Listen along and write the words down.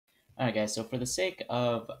All right, guys. So for the sake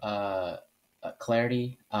of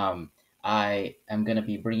clarity, I am going to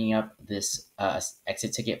be bringing up this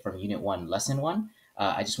exit ticket from Unit 1, Lesson 1.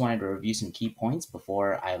 I just wanted to review some key points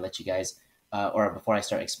before I let you guys, or before I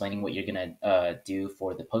start explaining what you're going to do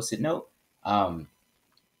for the post-it note. Um,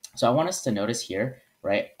 so I want us to notice here,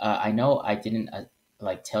 right? I know I didn't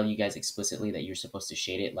like tell you guys explicitly that you're supposed to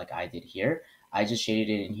shade it like I did here. I just shaded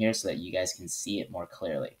it in here so that you guys can see it more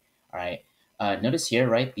clearly. All right. Notice here,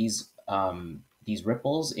 right? These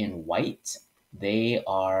ripples in white, they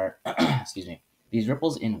are excuse me. These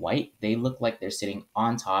ripples in white, they look like they're sitting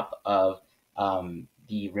on top of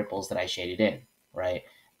the ripples that I shaded in, right?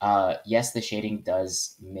 Yes, the shading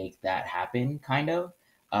does make that happen, kind of.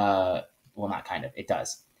 Well, not kind of, it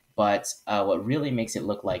does. But what really makes it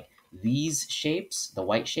look like these shapes, the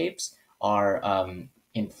white shapes, are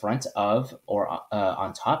in front of or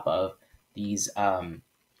on top of these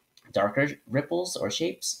darker ripples or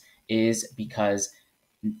shapes is because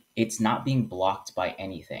it's not being blocked by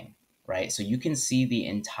anything, right? So you can see the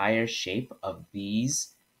entire shape of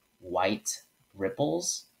these white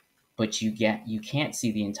ripples, but you can't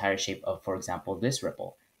see the entire shape of, for example, this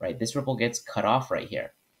ripple, right? This ripple gets cut off right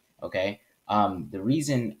here, okay? The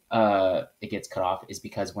reason it gets cut off is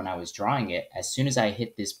because when I was drawing it, as soon as I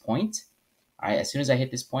hit this point, all right, as soon as I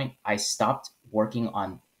hit this point, I stopped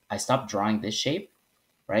drawing this shape,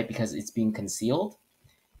 right? Because it's being concealed,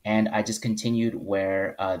 and I just continued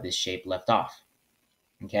where this shape left off.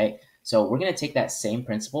 Okay, so we're going to take that same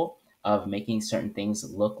principle of making certain things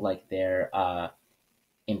look like they're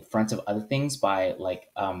in front of other things by like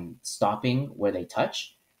stopping where they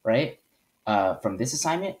touch, right? From this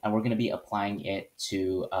assignment, and we're going to be applying it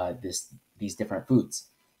to these different foods.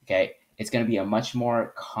 Okay, it's going to be a much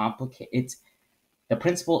more complicated. The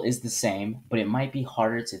principle is the same, but it might be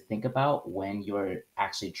harder to think about when you're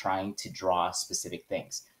actually trying to draw specific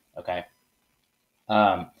things. Okay.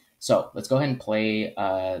 Um, so let's go ahead and play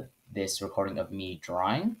this recording of me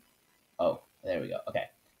drawing. Oh, there we go. Okay.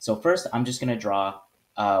 So first, I'm just going to draw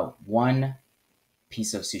one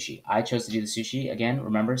piece of sushi. I chose to do the sushi again,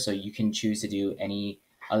 remember, so you can choose to do any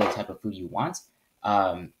other type of food you want.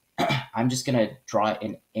 I'm just going to draw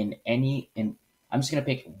it I'm just going to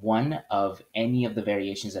pick one of any of the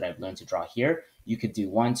variations that I've learned to draw here. You could do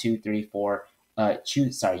one, two, three, four. You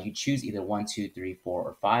choose either one, two, three, four,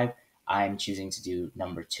 or five. I'm choosing to do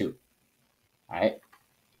number two. All right.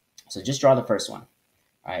 So just draw the first one.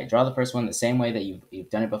 All right. Draw the first one the same way that you've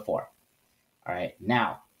done it before. All right.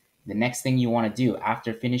 Now, the next thing you want to do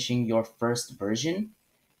after finishing your first version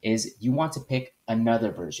is you want to pick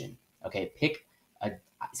another version. Okay.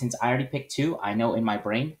 Since I already picked two, I know in my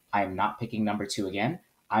brain I am not picking number two again.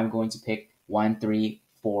 I'm going to pick one, three,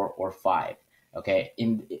 four, or five. Okay.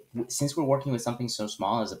 Since we're working with something so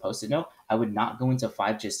small as a post-it note, I would not go into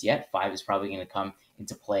five just yet. Five is probably going to come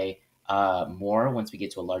into play more once we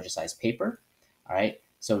get to a larger size paper. All right.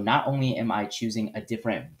 So not only am I choosing a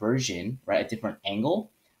different version, right, a different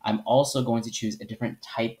angle, I'm also going to choose a different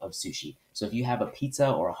type of sushi. So if you have a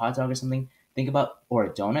pizza or a hot dog or something, or a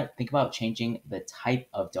donut, think about changing the type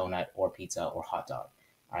of donut or pizza or hot dog.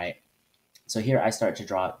 All right. So here I start to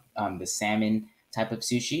draw the salmon type of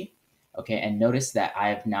sushi. Okay. And notice that I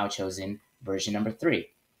have now chosen version number three.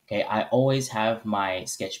 Okay. I always have my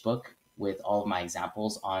sketchbook with all of my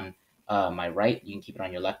examples on my right. You can keep it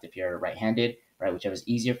on your left if you're right-handed, right? Whichever is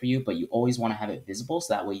easier for you, but you always want to have it visible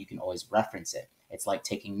so that way you can always reference it. It's like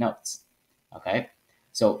taking notes. Okay.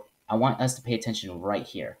 So I want us to pay attention right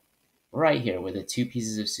here where the two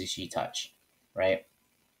pieces of sushi touch, right?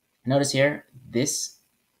 Notice here, this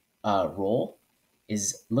roll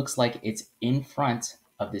looks like it's in front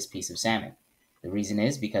of this piece of salmon. The reason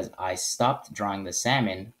is because I stopped drawing the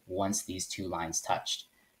salmon once these two lines touched.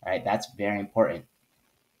 All right, that's very important.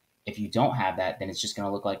 If you don't have that, then it's just going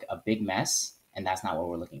to look like a big mess, and that's not what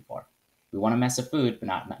we're looking for. We want a mess of food, but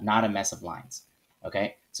not a mess of lines.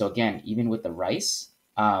 Okay, so again, even with the rice,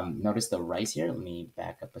 notice the rice here. Let me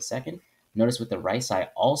back up a second. Notice with the rice, I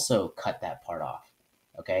also cut that part off.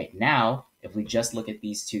 Okay, now if we just look at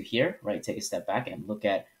these two here, right, take a step back and look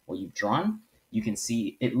at what you've drawn, you can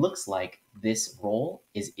see it looks like this roll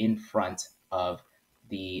is in front of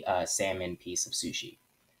the salmon piece of sushi.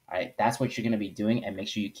 All right, that's what you're going to be doing, and make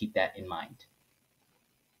sure you keep that in mind.